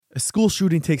A school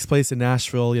shooting takes place in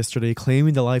Nashville yesterday,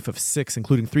 claiming the life of 6,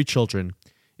 including 3 children.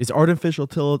 Is artificial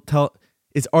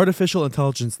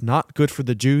intelligence not good for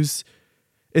the Jews?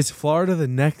 Is Florida the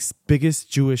next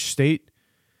biggest Jewish state?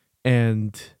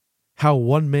 And how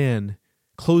one man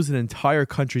closed an entire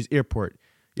country's airport.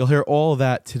 You'll hear all of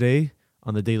that today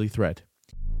on the Daily Thread.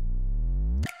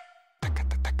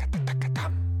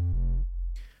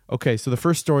 Okay, so the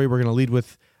first story we're going to lead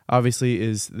with, obviously,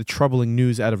 is the troubling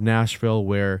news out of Nashville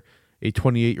where a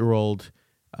 28-year-old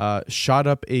shot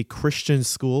up a Christian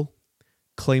school,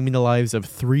 claiming the lives of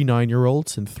 3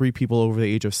 9-year-olds and 3 people over the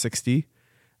age of 60.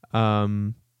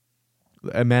 A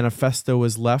manifesto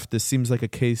was left. This seems like a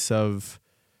case of,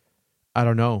 I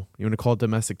don't know, you want to call it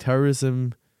domestic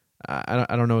terrorism? I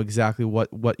don't know exactly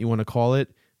what you want to call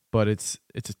it, but it's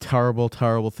a terrible,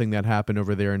 terrible thing that happened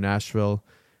over there in Nashville.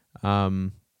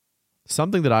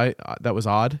 Something that was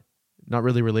odd, not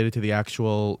really related to the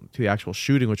actual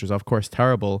shooting, which was of course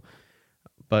terrible.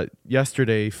 But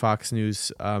yesterday, Fox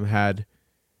News had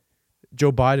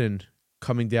Joe Biden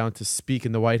coming down to speak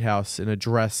in the White House and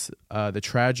address the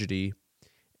tragedy.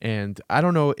 And I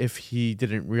don't know if he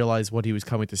didn't realize what he was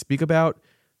coming to speak about,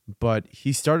 but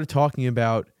he started talking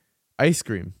about ice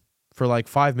cream for like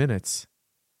 5 minutes.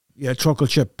 Yeah, chocolate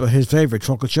chip, his favorite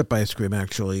chocolate chip ice cream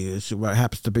actually is what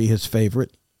happens to be his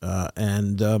favorite.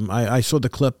 I saw the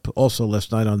clip also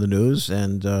last night on the news,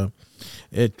 and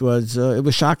it was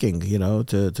shocking,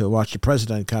 to watch the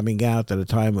president coming out at a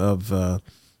time of a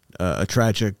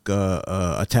tragic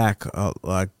attack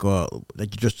like that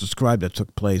you just described that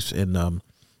took place in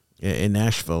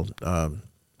Nashville.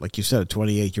 Like you said, a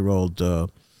 28-year-old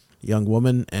young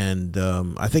woman, and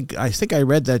I think I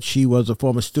read that she was a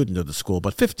former student of the school,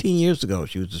 but 15 years ago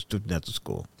she was a student at the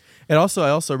school. And also, I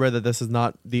also read that this is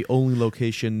not the only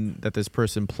location that this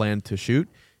person planned to shoot.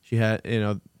 She had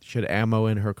ammo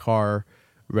in her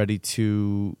ready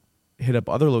to hit up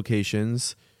other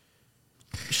locations.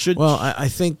 I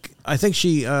think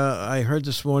she. I heard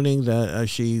this morning that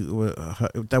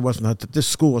this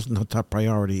school wasn't her top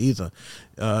priority either.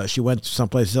 She went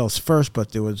someplace else first,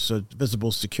 but there was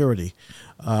visible security,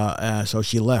 so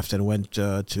she left and went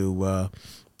to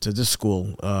this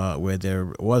school where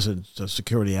there wasn't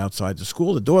security outside the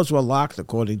school. The doors were locked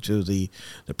according to the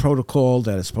protocol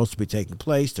that is supposed to be taking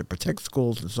place to protect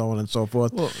schools and so on and so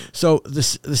forth. Well, so the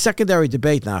secondary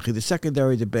debate,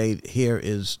 Nachi, here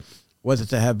is whether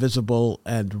to have visible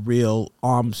and real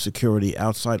armed security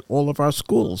outside all of our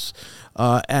schools.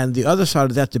 And the other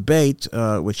side of that debate,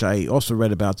 which I also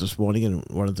read about this morning in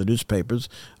one of the newspapers,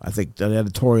 I think an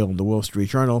editorial in the Wall Street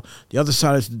Journal, the other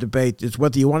side of the debate is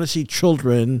whether you want to see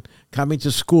children coming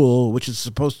to school, which is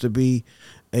supposed to be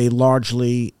a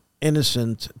largely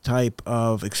innocent type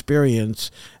of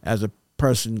experience as a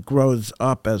person grows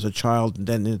up as a child and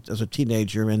then as a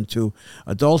teenager into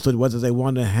adulthood, whether they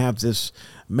want to have this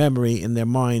memory in their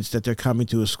minds that they're coming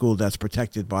to a school that's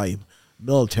protected by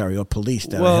military or police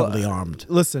that are heavily armed.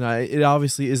 Listen, it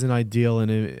obviously isn't ideal,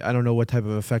 and I don't know what type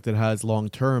of effect it has long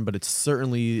term, but it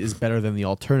certainly is better than the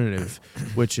alternative,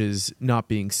 which is not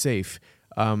being safe.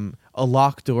 A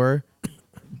locked door,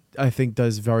 I think,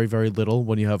 does very, very little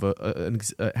when you have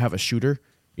a shooter.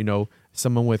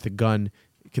 Someone with a gun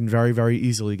can very, very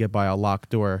easily get by a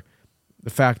locked door. The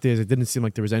fact is, it didn't seem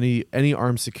like there was any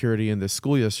armed security in this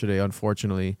school yesterday,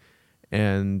 unfortunately,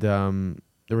 and the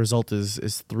result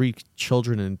is 3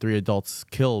 children and 3 adults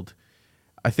killed.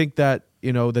 I think that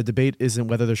the debate isn't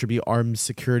whether there should be armed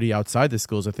security outside the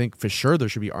schools. I think for sure there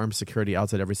should be armed security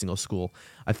outside every single school.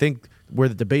 I think where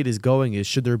the debate is going is,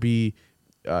 should there be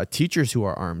teachers who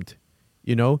are armed?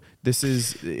 It's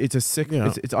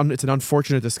an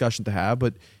unfortunate discussion to have,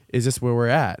 but is this where we're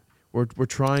at? We're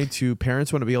trying to,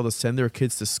 parents want to be able to send their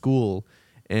kids to school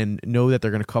and know that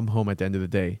they're going to come home at the end of the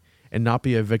day and not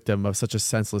be a victim of such a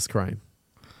senseless crime.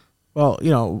 Well,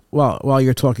 while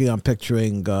you're talking, I'm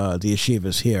picturing the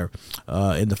yeshivas here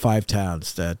in the 5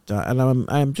 towns that, and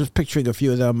I'm just picturing a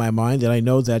few of them in my mind, and I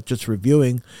know that just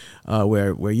reviewing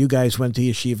where you guys went to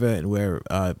yeshiva and where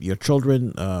your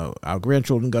children, our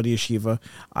grandchildren, go to yeshiva,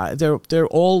 they're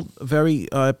all very,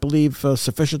 I believe,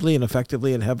 sufficiently and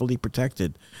effectively and heavily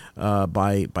protected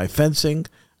by fencing,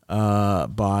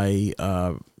 by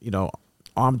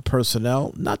armed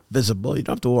personnel, not visible. You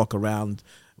don't have to walk around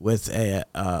with a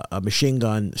machine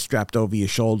gun strapped over your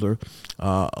shoulder,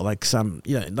 like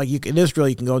in Israel,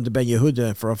 you can go into Ben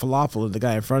Yehuda for a falafel, and the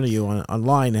guy in front of you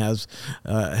online has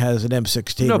an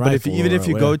M16 no, rifle. But if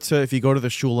you go to the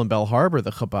shul in Bell Harbor, the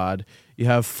Chabad, you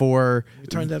have 4. You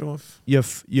turn that off. You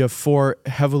have 4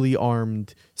 heavily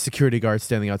armed security guards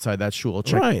standing outside that shul.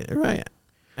 Right.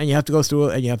 And you have to go through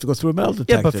a metal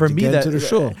detector. Yeah, but for me, that to the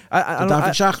shul.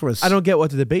 I don't get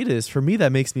what the debate is. For me,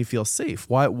 that makes me feel safe.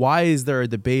 Why is there a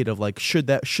debate of like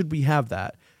should we have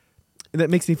that? And that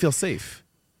makes me feel safe.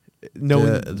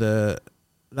 No, the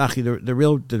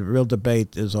real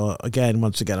debate is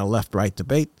once again a left-right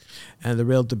debate, and the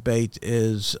real debate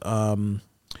is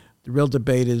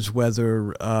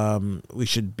whether we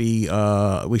should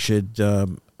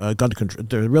gun control.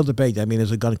 The real debate,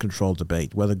 is a gun control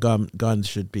debate. Whether guns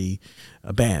should be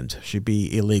banned, should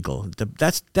be illegal.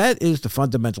 That is the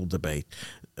fundamental debate.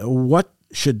 What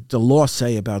should the law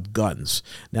say about guns?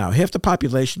 Now, half the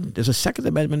population, there's a Second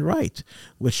Amendment right,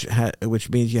 which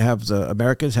means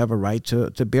Americans have a right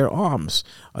to bear arms,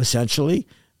 essentially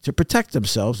to protect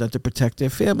themselves and to protect their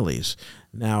families.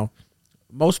 Now,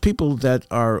 most people that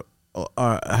are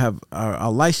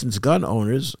licensed gun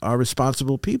owners are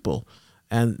responsible people.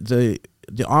 And the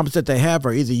arms that they have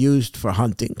are either used for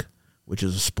hunting, which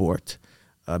is a sport.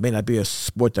 It may not be a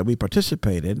sport that we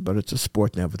participate in, but it's a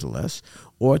sport nevertheless,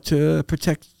 or to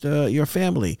protect your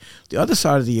family. The other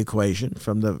side of the equation,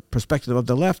 from the perspective of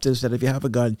the left, is that if you have a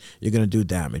gun, you're going to do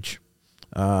damage.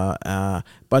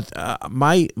 But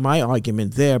my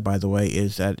argument there, by the way,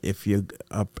 is that if you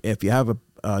have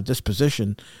a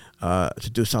disposition to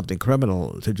do something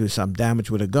criminal, to do some damage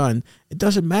with a gun, it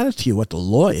doesn't matter to you what the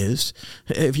law is.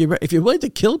 If you're willing to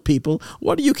kill people,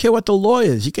 what do you care what the law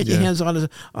is? You get your hands on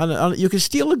you can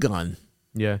steal a gun.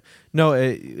 Yeah. No.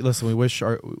 Listen,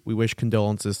 we wish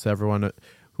condolences to everyone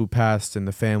who passed and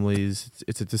the families.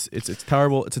 It's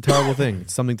terrible. It's a terrible thing.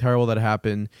 It's something terrible that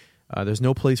happened. There's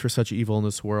no place for such evil in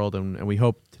this world, and we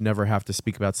hope to never have to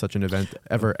speak about such an event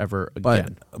ever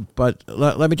again. But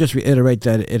let me just reiterate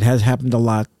that it has happened a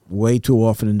lot, way too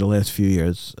often in the last few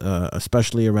years,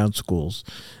 especially around schools.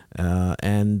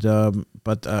 Again,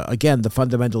 the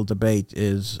fundamental debate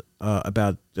is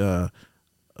about the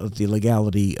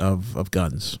legality of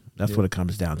guns. That's what it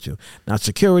comes down to. Not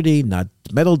security, not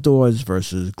metal doors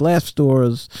versus glass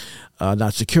doors,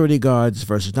 not security guards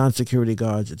versus non-security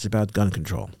guards. It's about gun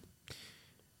control.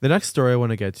 The next story I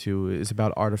want to get to is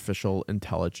about artificial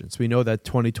intelligence. We know that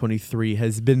 2023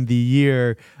 has been the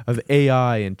year of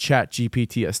AI and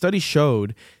ChatGPT. A study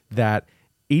showed that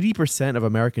 80% of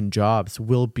American jobs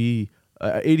will be,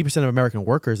 80% of American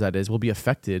workers, that is, will be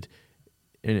affected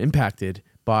and impacted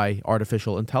by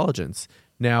artificial intelligence.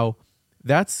 Now,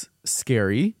 that's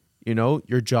scary.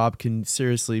 Your job can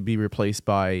seriously be replaced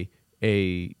by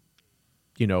a,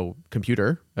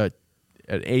 computer, an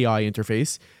AI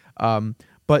interface.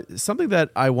 But something that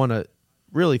I want to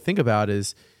really think about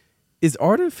is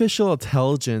artificial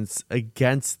intelligence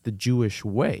against the Jewish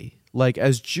way? Like,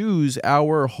 as Jews,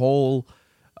 our whole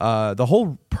the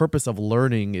whole purpose of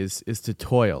learning is to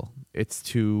toil. It's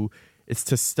to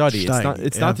study.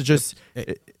 It's not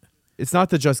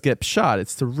to just get shot.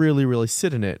 It's to really, really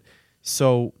sit in it.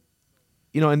 So,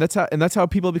 and that's how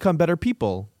people become better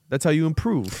people. That's how you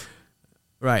improve.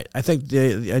 Right. I think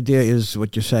the idea is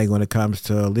what you're saying when it comes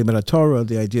to Limud Torah.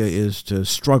 The idea is to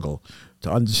struggle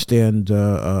to understand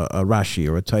a Rashi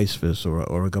or a Tosfos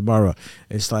or a Gemara.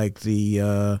 It's like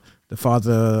the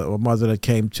father or mother that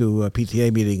came to a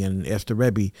PTA meeting and asked the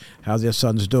Rebbe how their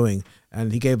son's doing,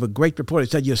 and he gave a great report. He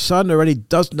said, "Your son already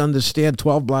doesn't understand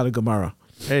 12 blot of Gemara."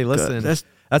 Hey, listen,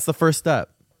 that's the first step.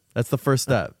 That's the first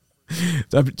step.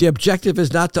 The objective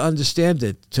is not to understand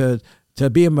it, to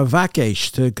be a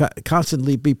mavakesh, to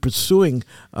constantly be pursuing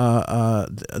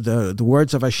the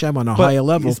words of Hashem on a higher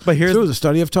level through the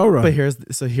study of Torah. But here's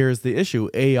the issue.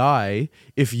 AI,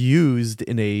 if used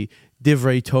in a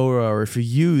divrei Torah or if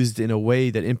used in a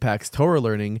way that impacts Torah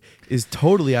learning, is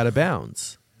totally out of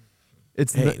bounds.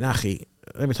 Nachi,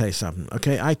 let me tell you something.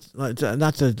 Okay,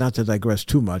 not to digress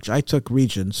too much. I took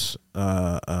Regents.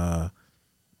 When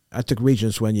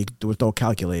there was no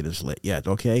calculators yet,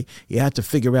 okay? You had to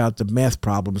figure out the math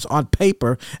problems on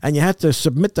paper, and you had to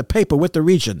submit the paper with the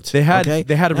regent. They had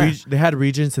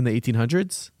regents in the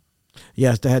 1800s?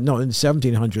 Yes, in the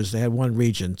 1700s, they had one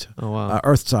regent. Oh, wow.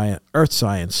 Earth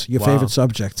science, your favorite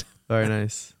subject. Very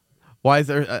nice. Why is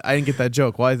I didn't get that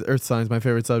joke. Why is earth science my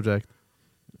favorite subject?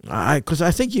 Because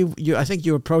I think you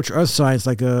approach earth science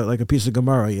like a piece of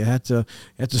Gemara. You had to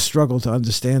struggle to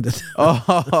understand it.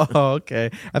 Oh, okay.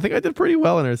 I think I did pretty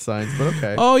well in earth science, but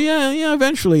okay. Oh yeah.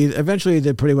 Eventually you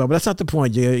did pretty well, but that's not the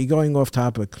point. You're going off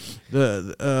topic.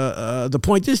 The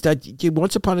point is that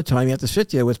once upon a time you had to sit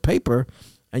there with paper,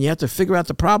 and you have to figure out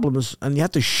the problems, and you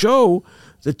have to show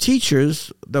the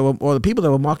teachers or the people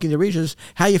that were marking the regions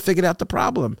how you figured out the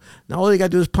problem. Now all you got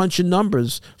to do is punch in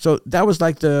numbers. So that was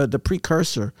like the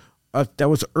precursor. That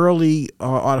was early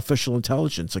artificial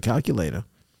intelligence, a calculator.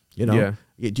 Yeah.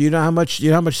 Do you know how much? You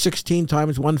know how much 16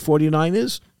 times 149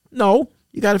 is? No,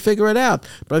 you got to figure it out.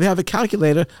 But if you have a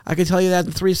calculator, I can tell you that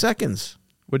in 3 seconds.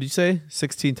 What did you say?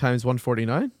 16 times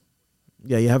 149?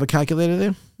 Yeah, you have a calculator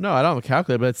there? No, I don't have a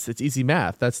calculator, but it's easy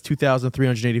math. That's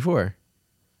 2,384.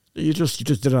 You just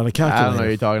did it on a calculator. I don't know what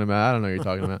you're talking about. I don't know what you're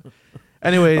talking about.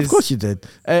 Anyways, of course you did.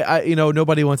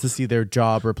 Nobody wants to see their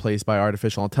job replaced by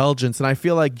artificial intelligence, and I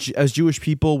feel like as Jewish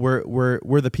people,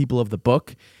 we're the people of the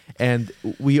book, and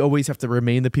we always have to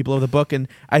remain the people of the book. And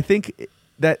I think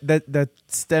that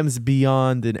stems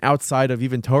beyond and outside of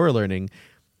even Torah learning.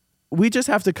 We just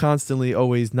have to constantly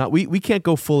always we can't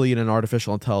go fully in an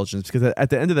artificial intelligence, because at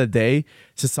the end of the day,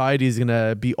 society is going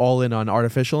to be all in on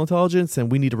artificial intelligence,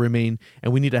 and we need to remain,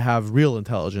 and we need to have real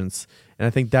intelligence. And I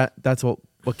think that's what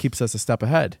keeps us a step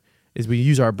ahead is we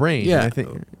use our brain. Yeah. And I think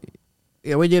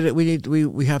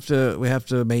we have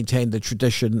to maintain the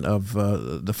tradition of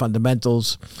the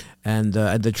fundamentals and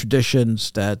the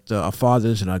traditions that our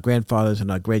fathers and our grandfathers and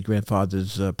our great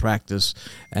grandfathers practice.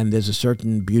 And there's a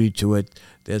certain beauty to it.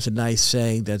 There's a nice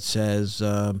saying that says,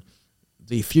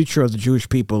 "The future of the Jewish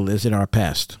people is in our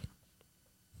past."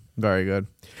 Very good.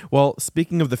 Well,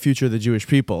 speaking of the future of the Jewish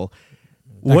people,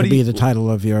 that could be the title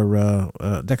of your.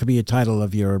 That could be a title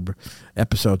of your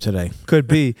episode today. Could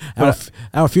be.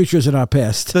 Our future is in our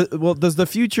past. Does the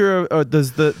future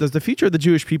does the future of the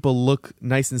Jewish people look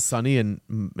nice and sunny in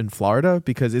Florida?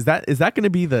 Because is that going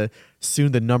to be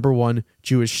soon the number one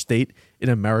Jewish state in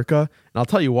America? And I'll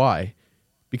tell you why.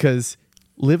 Because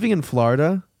living in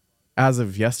Florida, as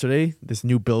of yesterday, this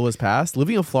new bill was passed.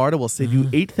 Living in Florida will save you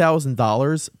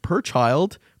 $8,000 per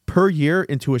child per year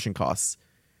in tuition costs.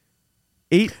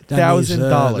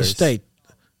 $8,000.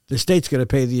 The state's going to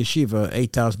pay the yeshiva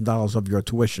 $8,000 of your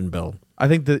tuition bill. I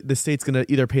think the state's going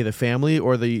to either pay the family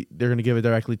or they're going to give it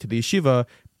directly to the yeshiva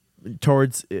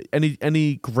towards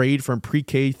any grade from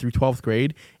pre-K through 12th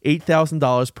grade.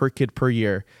 $8,000 per kid per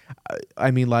year. I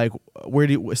mean, like, where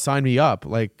do you sign me up?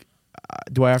 Like,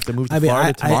 do I have to move to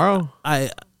Florida tomorrow? I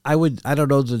don't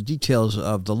know the details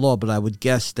of the law, but I would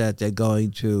guess that they're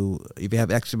going to, if you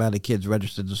have X amount of kids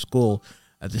registered to school,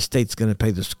 the state's going to pay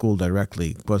the school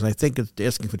directly, because I think it's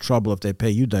asking for trouble if they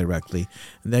pay you directly,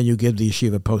 and then you give the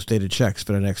yeshiva post-dated checks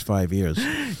for the next 5 years.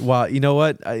 Well, you know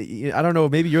what? I don't know.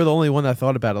 Maybe you're the only one that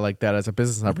thought about it like that as a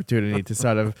business opportunity to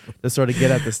sort of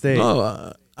get at the state.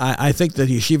 No, I think that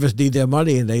yeshivas need their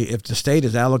money, and if the state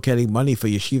is allocating money for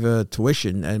yeshiva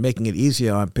tuition and making it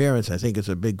easier on parents, I think it's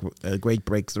a great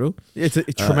breakthrough. It's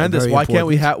tremendous. Why can't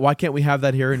we have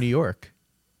that here in New York?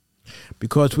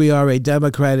 Because we are a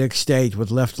democratic state with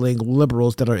left-wing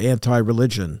liberals that are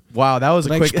anti-religion. Wow, that was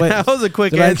a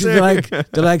quick answer.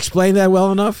 Did I explain that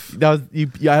well enough? I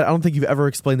don't think you've ever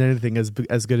explained anything as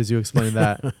good as you explained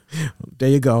that. There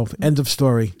you go. End of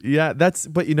story. Yeah,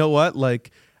 but you know what? Like,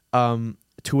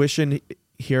 tuition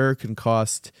here can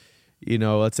cost,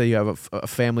 let's say you have a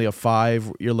family of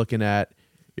 5, you're looking at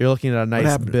a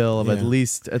nice bill of at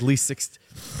least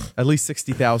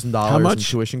 $60,000 in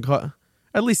tuition cost.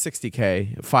 At least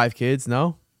 $60K. 5 kids,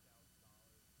 no?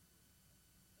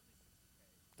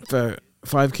 For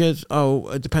 5 kids? Oh,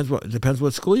 it depends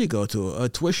what school you go to.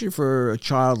 Tuition for a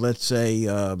child, let's say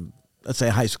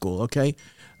high school, okay?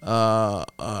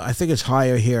 I think it's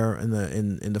higher here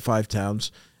in the 5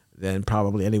 towns than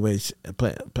probably any place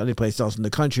else in the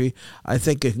country. I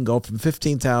think it can go from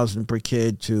 $15,000 per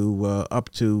kid to up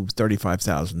to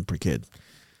 $35,000 per kid,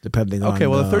 depending on. Okay,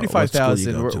 well, the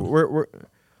 $35,000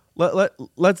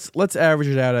 let's average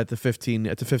it out at the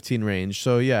 15 range.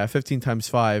 So yeah, 15 times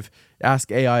 5.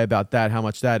 Ask AI about that, how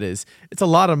much that is. It's a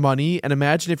lot of money, and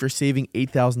imagine if you're saving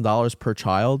 $8,000 per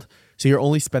child, so you're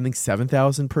only spending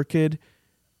 $7,000 per kid.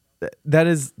 That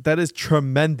is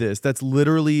tremendous. That's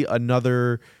literally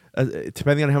another.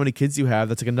 Depending on how many kids you have,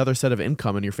 that's like another set of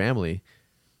income in your family.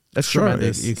 That's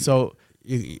tremendous. You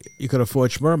could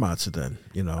afford shmur matzah then,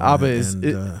 Abba,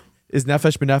 is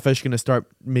Nefesh B'Nefesh going to start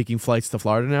making flights to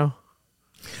Florida now?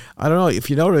 I don't know. If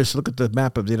you notice, look at the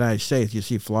map of the United States. You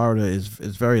see Florida is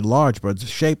very large, but it's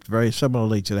shaped very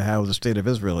similarly to how the state of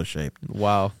Israel is shaped.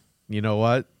 Wow. You know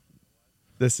what?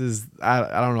 This is I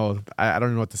don't know. I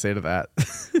don't know what to say to that.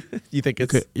 You think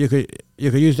it's you could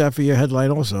use that for your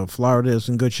headline also. Florida is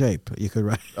in good shape. You could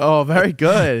write. Oh, very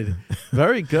good,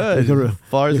 very good. You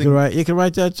can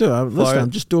write that too. Listen, I'm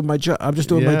just doing my job.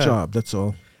 My job. That's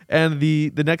all. And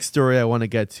the next story I want to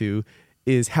get to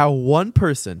is how one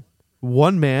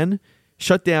man,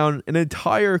 shut down an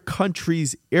entire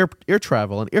country's air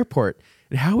travel, an airport,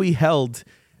 and how he held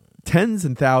tens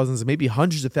and thousands, maybe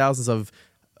hundreds of thousands of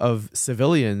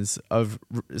civilians, of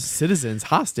citizens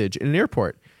hostage in an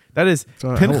airport. That is,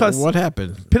 Pinchas. What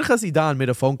happened? Pinchas Idan made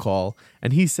a phone call,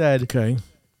 and he said, "Okay,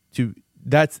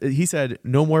 He said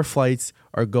no more flights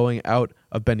are going out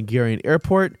of Ben Gurion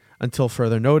Airport until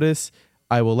further notice.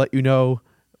 I will let you know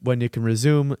when you can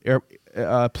resume.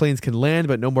 Planes can land,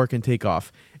 but no more can take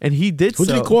off. And he did. Who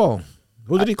did he call?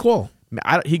 Who did he call?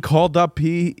 He called up.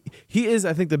 He is,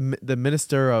 I think, the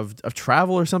minister of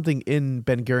travel or something in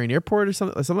Ben Gurion Airport or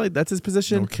something like that's his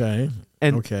position. Okay.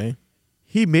 And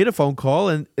he made a phone call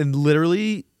and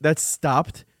literally that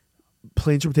stopped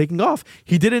planes from taking off.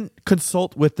 He didn't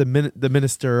consult with the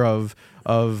minister of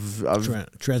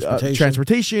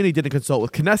transportation. He didn't consult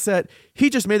with Knesset. He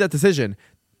just made that decision.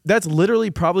 That's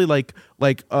literally probably like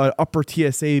an upper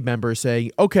TSA member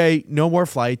saying, "Okay, no more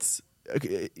flights."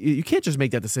 You can't just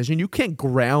make that decision. You can't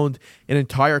ground an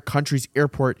entire country's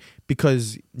airport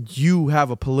because you have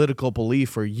a political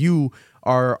belief or you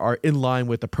are in line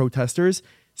with the protesters.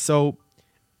 So,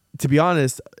 to be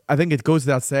honest, I think it goes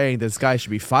without saying this guy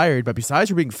should be fired. But besides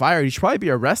for being fired, he should probably be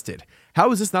arrested.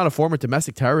 How is this not a form of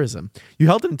domestic terrorism? You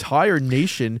held an entire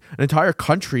nation, an entire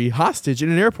country hostage in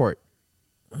an airport.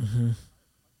 Mm-hmm.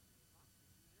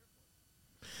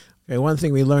 Okay, one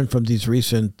thing we learned from these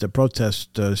recent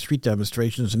protest street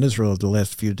demonstrations in Israel the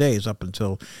last few days up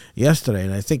until yesterday,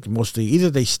 and I think mostly either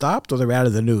they stopped or they're out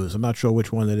of the news. I'm not sure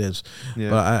which one it is,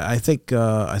 but I think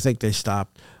they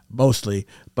stopped mostly.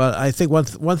 But I think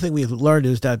one thing we learned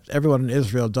is that everyone in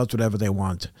Israel does whatever they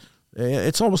want.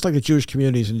 It's almost like the Jewish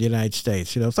communities in the United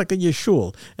States. It's like a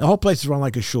shul. The whole place is run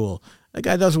like a shul. The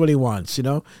guy does what he wants.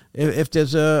 If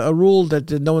there's a rule that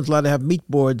no one's allowed to have meat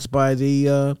boards by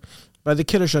the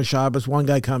Kiddush on Shabbos, one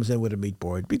guy comes in with a meat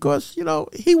board because,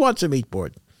 he wants a meat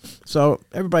board. So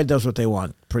everybody does what they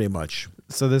want, pretty much.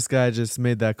 So this guy just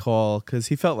made that call because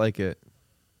he felt like it.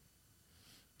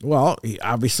 Well,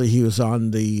 obviously he was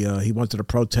on he wanted to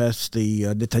protest the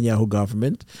Netanyahu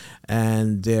government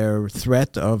and their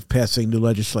threat of passing new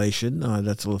legislation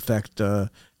that will affect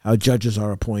how judges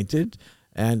are appointed.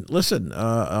 And listen,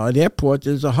 an airport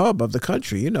is a hub of the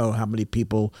country. You know how many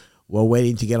people were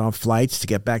waiting to get on flights to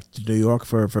get back to New York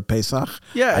for Pesach.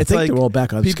 Yeah, I think they're all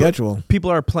back on schedule. People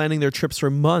are planning their trips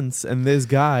for months, and this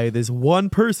one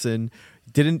person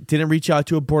didn't reach out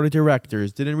to a board of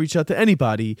directors, didn't reach out to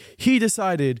anybody. He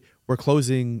decided we're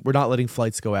not letting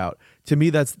flights go out. To me,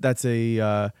 that's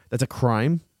a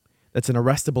crime. That's an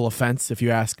arrestable offense, if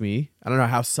you ask me. I don't know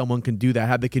how someone can do that.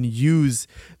 How they can use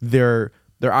their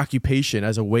occupation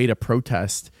as a way to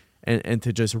protest and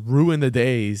to just ruin the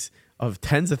days of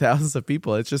tens of thousands of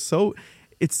people. It's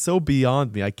so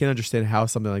beyond me. I can't understand how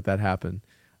something like that happened.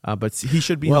 But he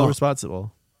should be held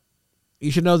responsible.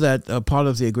 You should know that part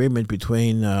of the agreement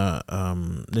between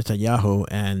Netanyahu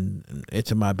and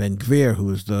Itamar Ben-Gvir, who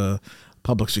is the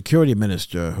public security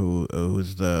minister,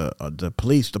 who's the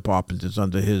police department is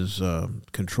under his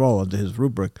control, under his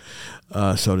rubric,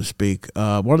 so to speak.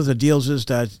 One of the deals is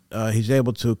that he's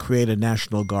able to create a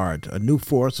national guard, a new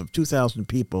force of 2,000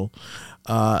 people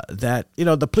that,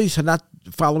 the police are not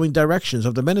following directions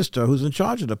of the minister who's in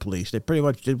charge of the police. They pretty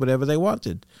much did whatever they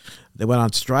wanted. They went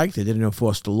on strike. They didn't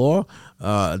enforce the law.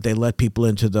 They let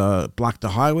people block the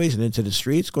highways and into the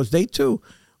streets because they too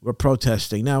were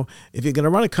protesting. Now, if you're going to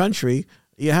run a country,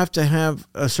 you have to have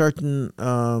a certain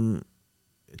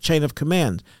chain of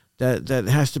command that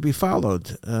has to be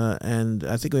followed. And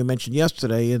I think we mentioned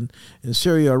yesterday in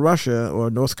Syria or Russia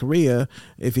or North Korea,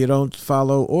 if you don't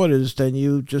follow orders, then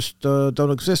you just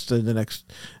don't exist in the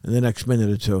next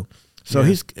minute or two. So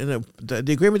he's the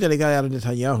agreement that he got out of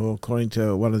Netanyahu, according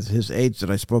to one of his aides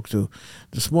that I spoke to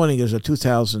this morning, is a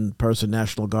 2,000-person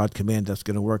National Guard command that's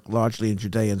going to work largely in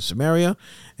Judea and Samaria,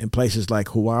 in places like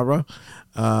Huwara,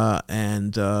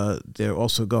 and they're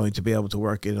also going to be able to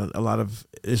work in a lot of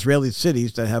Israeli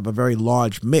cities that have a very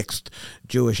large mixed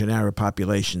Jewish and Arab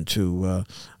population to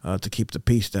keep the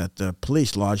peace that the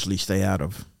police largely stay out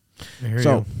of.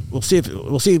 So we'll see if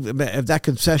that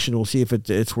concession. We'll see if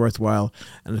it's worthwhile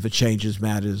and if it changes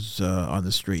matters on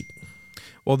the street.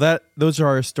 Well, those are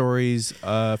our stories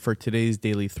for today's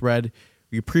Daily Thread.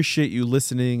 We appreciate you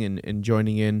listening and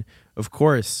joining in. Of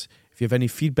course, if you have any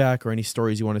feedback or any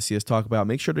stories you want to see us talk about,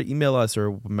 make sure to email us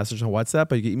or message on WhatsApp.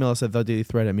 But you can email us at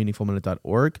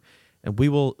thedailythread@meaningfulminute.org, and we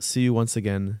will see you once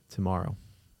again tomorrow.